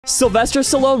Sylvester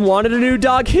Stallone wanted a new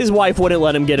dog. His wife wouldn't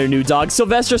let him get a new dog.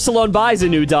 Sylvester Stallone buys a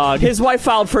new dog. His wife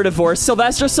filed for divorce.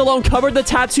 Sylvester Stallone covered the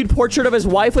tattooed portrait of his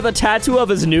wife with a tattoo of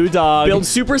his new dog. Build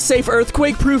super safe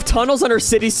earthquake-proof tunnels under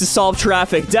cities to solve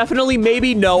traffic. Definitely,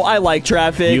 maybe, no, I like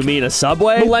traffic. You mean a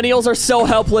subway? Millennials are so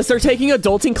helpless. They're taking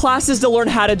adulting classes to learn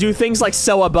how to do things like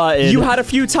sew a button. You had a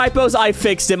few typos, I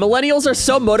fixed it. Millennials are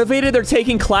so motivated, they're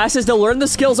taking classes to learn the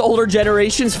skills older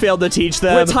generations failed to teach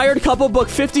them. Retired couple book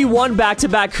 51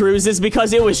 back-to-back cruises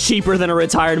because it was cheaper than a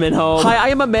retirement home. Hi, I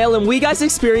am a male, and we guys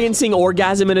experiencing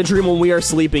orgasm in a dream when we are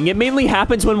sleeping. It mainly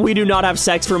happens when we do not have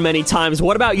sex for many times.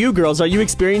 What about you girls? Are you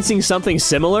experiencing something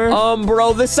similar?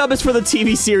 Bro, this sub is for the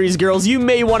TV series girls. You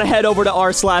may want to head over to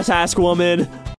r/askwoman.